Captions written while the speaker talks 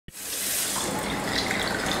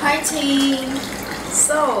Hi team.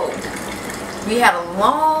 So we had a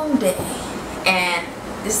long day and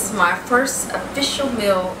this is my first official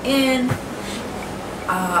meal in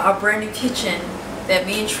our brand new kitchen that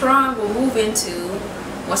me and Tron will move into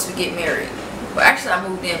once we get married. Well, actually I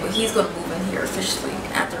moved in, but he's going to move in here officially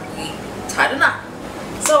after we tie the knot.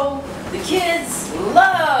 So the kids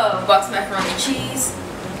love boxed macaroni and cheese,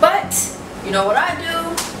 but you know what I do?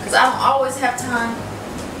 Because I don't always have time.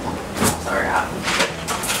 Sorry,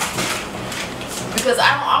 because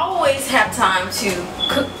I don't always have time to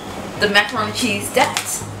cook the macaroni and cheese that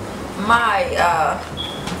my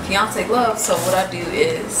fiance loves. So what I do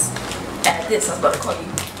is add this. I was about to call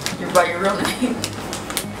you by your real name.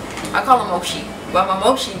 I call him Moshi, but my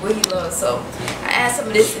Moshi, what he loves. So I add some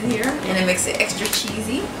of this in here, and it makes it extra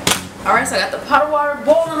cheesy. All right, so I got the pot of water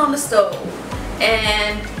boiling on the stove,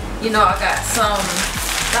 and you know I got some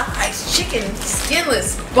thighs, chicken,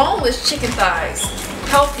 skinless, boneless chicken thighs,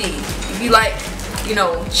 healthy. If you like, you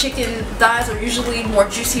know, chicken thighs are usually more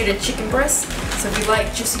juicier than chicken breasts. So if you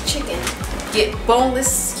like juicy chicken, get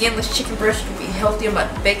boneless, skinless chicken breast. It'll be healthy. I'm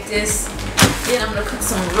about to bake this. Then I'm gonna cook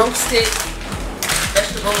some roasted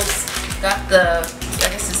vegetables. Got the, I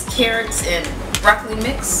guess it's carrots and broccoli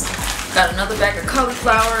mix. Got another bag of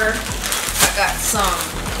cauliflower. I got some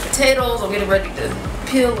potatoes. I'm getting ready to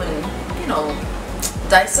peel and, you know,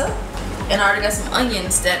 dice up. And I already got some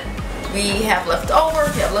onions that we have left over.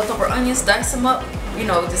 If you have leftover onions, dice them up, you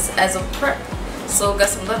know, just as a prep. So got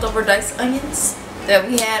some leftover diced onions that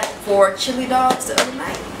we had for chili dogs the other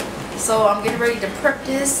night. So I'm getting ready to prep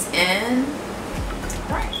this, and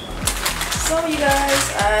alright. So you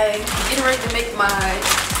guys, I'm getting ready to make my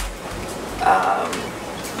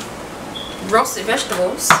roasted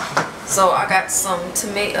vegetables. So I got some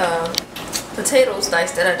potatoes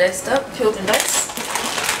diced that I diced up, peeled and diced.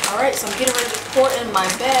 Alright, so I'm getting ready to pour in my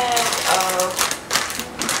bag of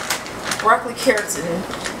broccoli, carrots, and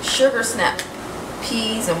sugar snap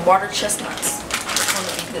peas and water chestnuts. It's going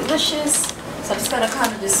to be delicious. So I just gotta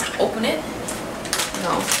kind of just open it, you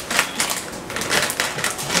know.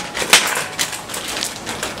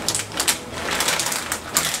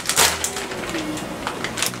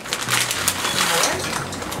 Alright.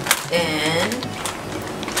 And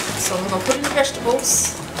so we're going to put in the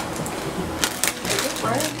vegetables.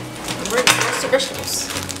 Right? Roasted vegetables.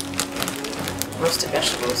 Roasted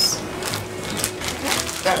vegetables. Okay.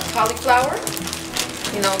 Got a cauliflower.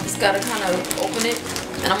 You know, just gotta kind of open it.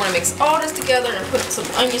 And I'm gonna mix all this together and put some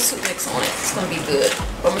onion soup mix on it. It's gonna be good.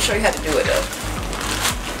 But I'm gonna show you how to do it though.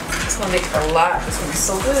 It's gonna make a lot. It's gonna be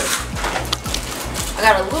so good. I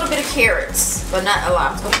got a little bit of carrots, but not a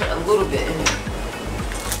lot. I'm just gonna put a little bit in it.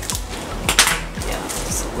 Yeah,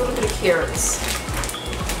 just a little bit of carrots.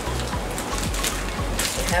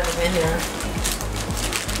 Have them in here.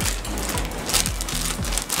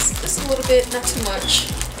 Just a little bit, not too much.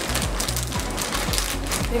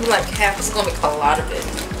 Maybe like half. It's gonna make a lot of it.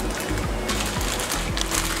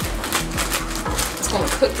 It's gonna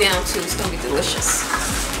cook down too. It's gonna be delicious.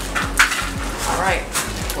 Alright.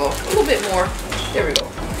 Well, a little bit more. There we go.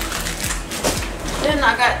 Then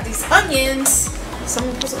I got these onions. So I'm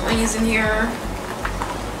gonna put some onions in here.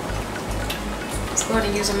 Let's go ahead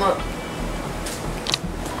and use them up.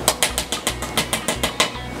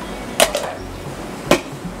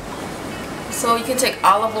 So you can take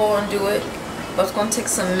olive oil and do it, but it's going to take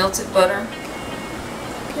some melted butter.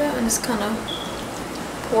 Yeah, and just kind of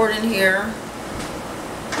pour it in here.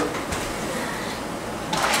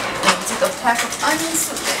 And take a pack of onion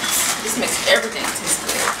soup mix. This makes everything taste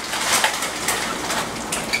good.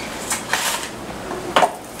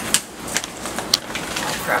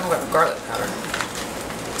 Oh crap, I'm going to have garlic powder.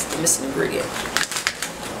 It's the missing ingredient.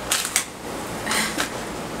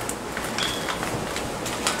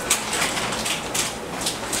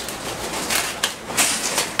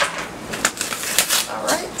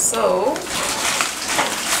 So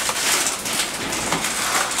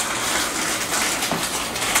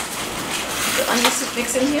the onion soup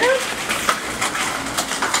mix in here,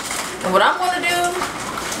 and what I'm going to do,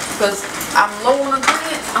 because I'm low on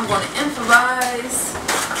ingredients, I'm going to improvise,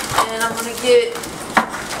 and I'm going to get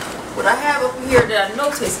what I have up here that I know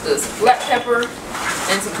tastes good: some black pepper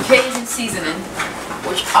and some Cajun seasoning,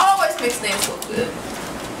 which always makes things look good.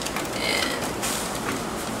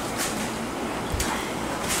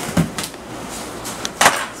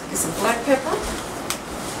 Some black pepper.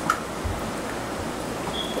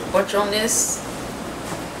 Put a bunch on this.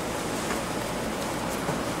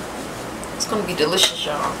 It's gonna be delicious,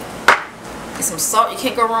 y'all. Get some salt. You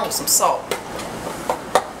can't go wrong with some salt.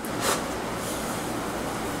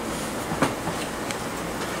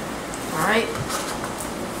 Alright.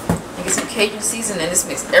 get some Cajun seasoning, and just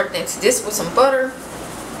mix everything. This with some butter.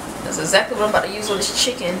 That's exactly what I'm about to use on this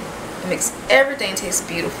chicken. It makes everything taste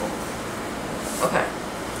beautiful. Okay.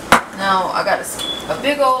 Now I got a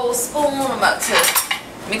big old spoon. I'm about to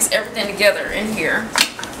mix everything together in here.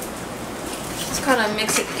 Just kind of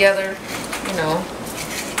mix it together, you know.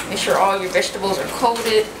 Make sure all your vegetables are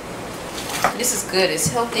coated. This is good. It's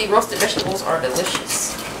healthy. Roasted vegetables are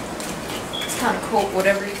delicious. It's kind of coat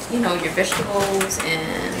whatever, you know, your vegetables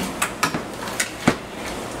and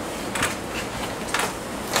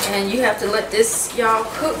you have to let this, y'all,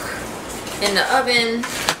 cook in the oven,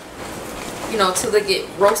 you know, until they get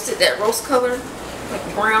roasted, that roast color,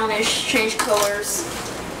 like brownish, change colors,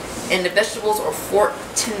 and the vegetables are fork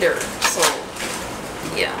tender. So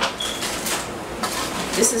yeah,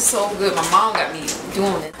 this is so good. My mom got me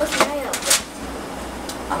doing it. What's my out?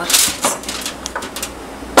 I like this.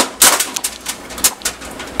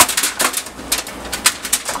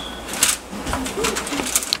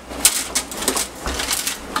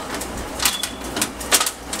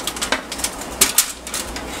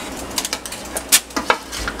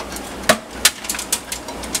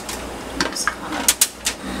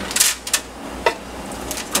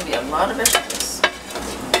 A lot of vegetables.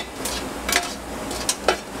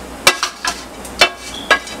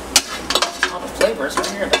 All the flavors right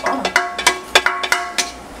here at the bottom.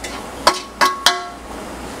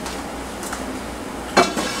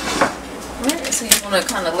 Alright, so you want to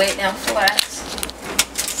kind of lay it down flat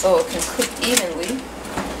so it can cook evenly.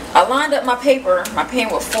 I lined up my paper, my pan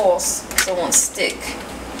with false so it won't stick.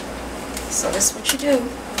 So this is what you do.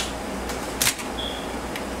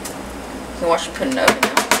 You can watch it put in the oven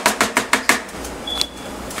now.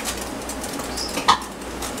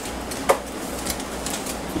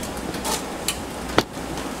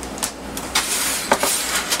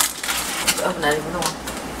 Oven not even on.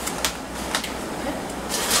 Okay.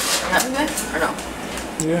 Happy with it? Or no?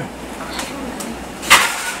 Yeah.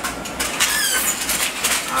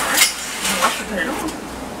 Alright. Watch me put it on. Go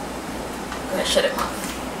ahead, shut it off.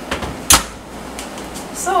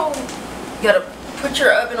 So, you gotta put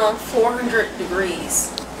your oven on 400 degrees.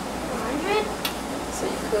 400? So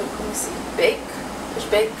you could, let me see, bake. Push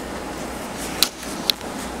bake.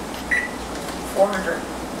 400.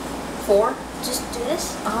 4? Just do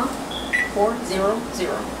this? 400.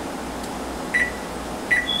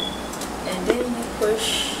 And then you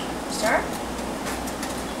push start.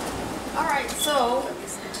 Alright, so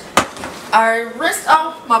I rinsed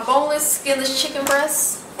off my boneless, skinless chicken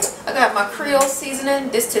breast. I got my Creole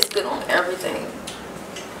seasoning. This tastes good on everything.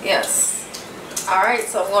 Yes. Alright,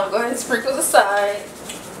 so I'm going to go ahead and sprinkle the side.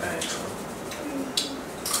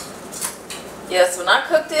 Yes, when I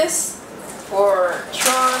cook this for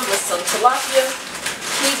Tron with some tilapia,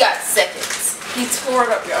 he got seconds. He tore it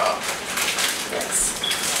up, y'all. Yes.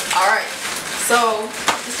 Alright. So,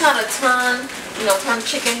 just kind of turn the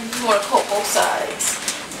chicken. You want to coat both sides.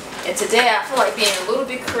 And today I feel like being a little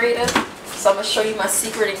bit creative. So I'm going to show you my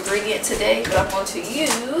secret ingredient today that I'm going to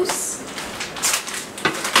use.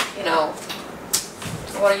 You know,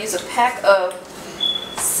 I want to use a pack of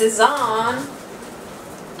Szechuan.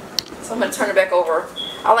 So I'm going to turn it back over.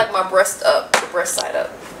 I like my breast up, the breast side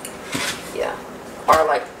up. Yeah. Or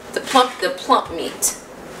like the plump meat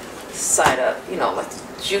side up. You know, like the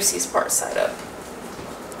juiciest part side up.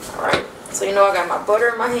 Alright. So you know I got my butter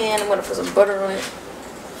in my hand. I'm going to put some butter on it.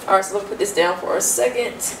 Alright, so let me put this down for a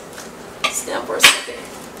second. It's down for a second.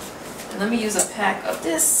 And let me use a pack of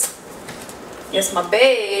this. Yes, my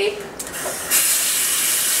babe.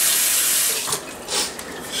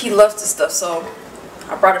 He loves this stuff, so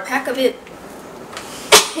I brought a pack of it.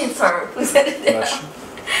 Sorry, who set it down?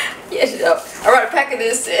 Yeah, no. I brought a pack of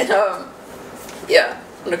this, and yeah,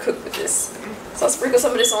 I'm gonna cook with this. So I'll sprinkle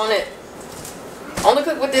some of this on it. I only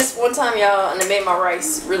cooked with this one time, y'all, and it made my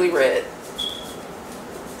rice really red.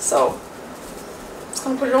 So, just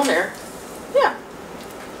gonna put it on there. Yeah.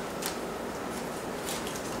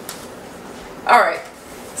 Alright.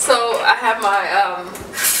 So, I have my, I'm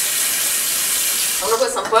gonna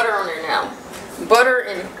put some butter on there now. Butter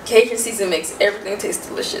and Cajun seasoning makes everything taste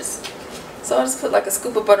delicious. So, I'll just put like a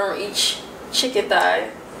scoop of butter on each chicken thigh.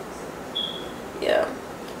 Yeah.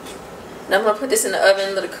 And I'm gonna put this in the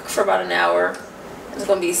oven, let it cook for about an hour. It's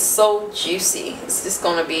gonna be so juicy. It's just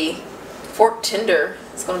gonna be fork tender.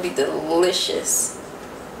 It's gonna be delicious.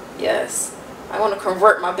 Yes. I want to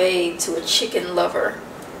convert my babe to a chicken lover.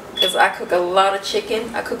 Because I cook a lot of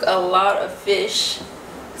chicken. I cook a lot of fish.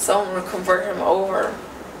 So I'm gonna convert him over.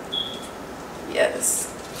 Yes.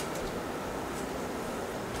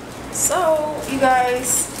 So you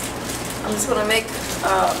guys, I'm just gonna make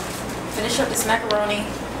finish up this macaroni.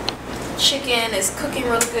 chicken is cooking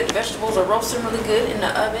really good. The vegetables are roasting really good in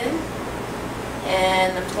the oven.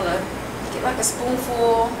 And I'm gonna get like a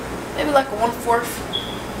spoonful, maybe like a 1/4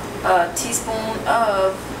 teaspoon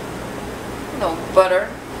of, you know, butter.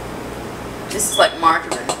 This is like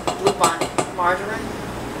margarine, Blue Bonnet margarine.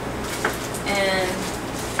 And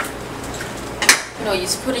you know, you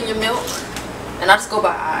just put in your milk, and I just go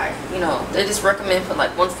by eye. You know, they just recommend put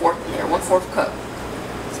like 1/4 in there, 1/4 cup.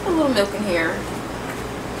 Just put a little milk in here.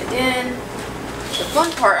 And then the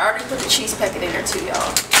fun part, I already put the cheese packet in there too,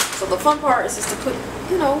 y'all. So the fun part is just to put,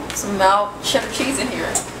 you know, some mild cheddar cheese in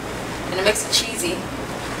here, and it makes it cheesy.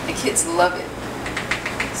 The kids love it.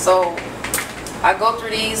 So I go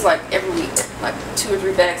through these like every week, like 2 or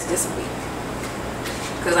 3 bags this week,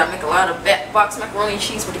 because I make a lot of box macaroni and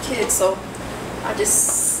cheese for the kids. So I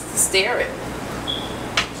just stare it.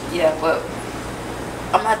 Yeah, but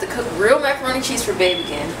I'm gonna have to cook real macaroni and cheese for Babe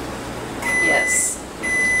again. Yes.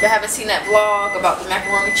 If you haven't seen that vlog about the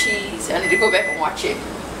macaroni cheese, I need to go back and watch it.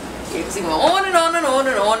 Yeah, because he went on and on and on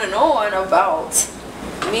and on and on about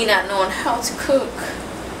me not knowing how to cook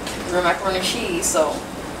real macaroni and cheese. So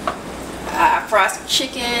I fried some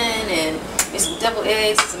chicken and made some deviled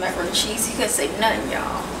eggs and some macaroni and cheese. He couldn't say nothing,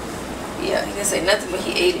 y'all. Yeah, he couldn't say nothing, but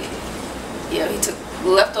he ate it. Yeah, he took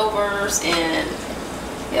leftovers and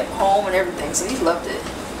he had home and everything, so he loved it.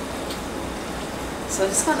 So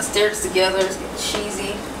just kind of stir this together. It's getting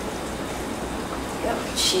cheesy. Yep,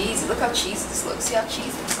 cheesy. Look how cheesy this looks. See how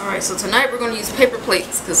cheesy? Alright, so tonight we're going to use paper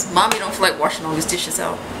plates because Mommy don't feel like washing all these dishes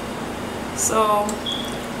out. So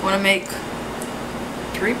I'm going to make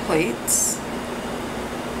 3 plates.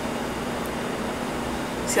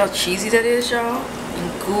 See how cheesy that is, y'all?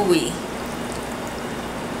 And gooey.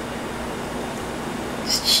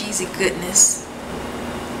 It's cheesy goodness.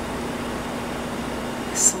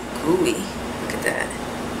 It's so gooey. Look at that.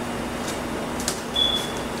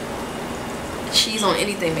 Cheese on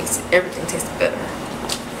anything makes everything taste better.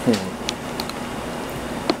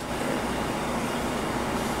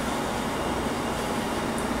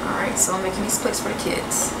 Alright, so I'm making these plates for the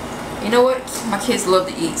kids. You know what? My kids love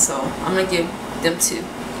to eat, so I'm going to give them 2.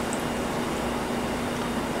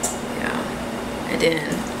 Yeah. And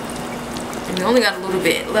then we only got a little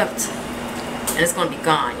bit left. And it's going to be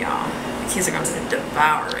gone, y'all. The kids are going to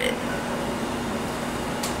devour it.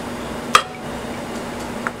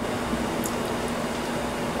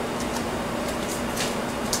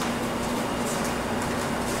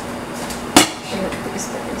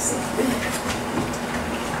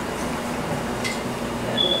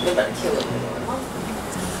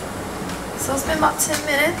 So it's been about 10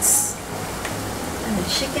 minutes and the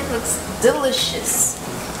chicken looks delicious.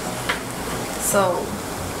 So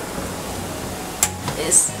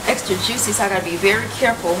it's extra juicy, so I gotta be very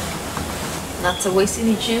careful not to waste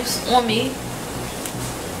any juice on me.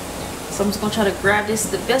 So I'm just gonna try to grab this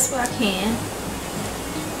the best way I can.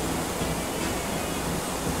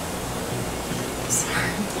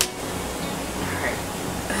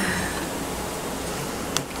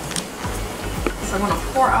 So I'm going to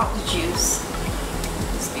pour out the juice.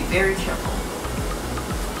 Just be very careful.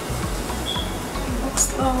 Look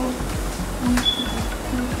slow.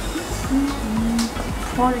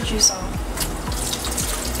 Pour the juice out.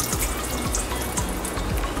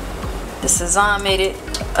 The Sazan made it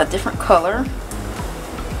a different color.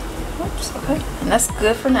 Oops, okay. And that's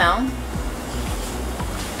good for now.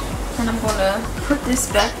 And I'm going to put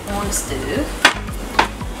this back on the stove.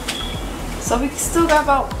 So we still got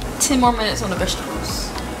about 10 more minutes on the vegetables.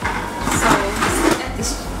 So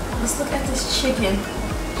let's look at this chicken.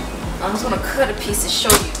 I'm just gonna cut a piece to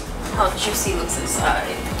show you how juicy it looks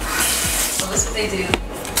inside. So that's what they do.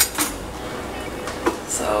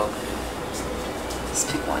 So let's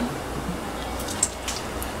pick one.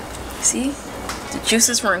 See? The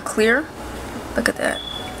juices run clear. Look at that.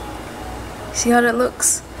 See how that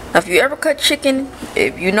looks? Now if you ever cut chicken,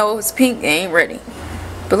 if you know it's pink, it ain't ready.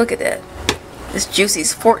 But look at that. This juicy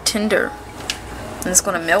is fork tender, and it's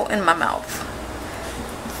gonna melt in my mouth.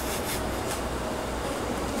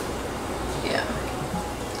 Yeah.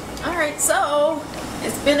 Alright, so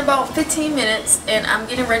it's been about 15 minutes, and I'm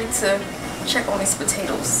getting ready to check on these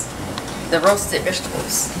potatoes, the roasted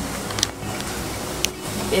vegetables.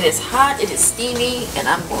 It is hot, it is steamy, and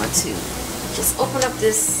I'm going to just open up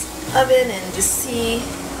this oven and just see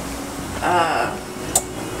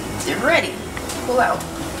they're ready. Pull out.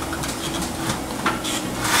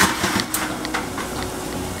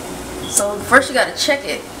 So first you gotta check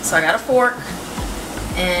it. So I got a fork,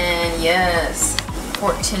 and yes,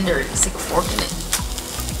 fork tender. You can stick a fork in it.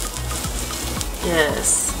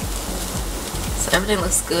 Yes. So everything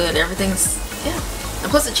looks good. Everything's, yeah.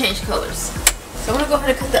 And plus it changed colors. So I'm gonna go ahead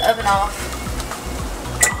and cut the oven off.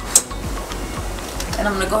 And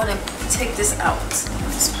I'm gonna go ahead and take this out.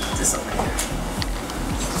 Let's put this over here.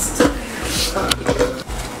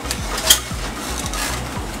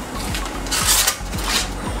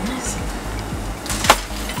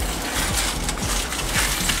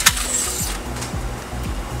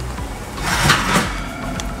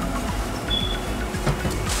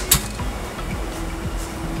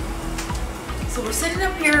 So we're sitting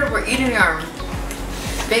up here, we're eating our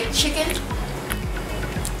baked chicken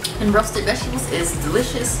and roasted vegetables. Is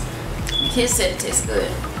delicious. The kids said it tastes good.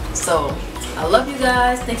 So I love you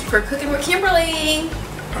guys. Thank you for cooking with Kimberly.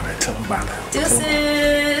 Alright, tell them bye now.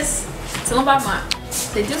 Deuces. Tell them bye, Mom.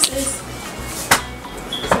 Say deuces.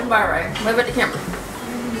 Say bye, right? Wave at the camera.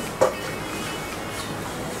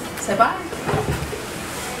 Say bye.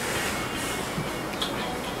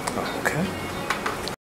 Okay.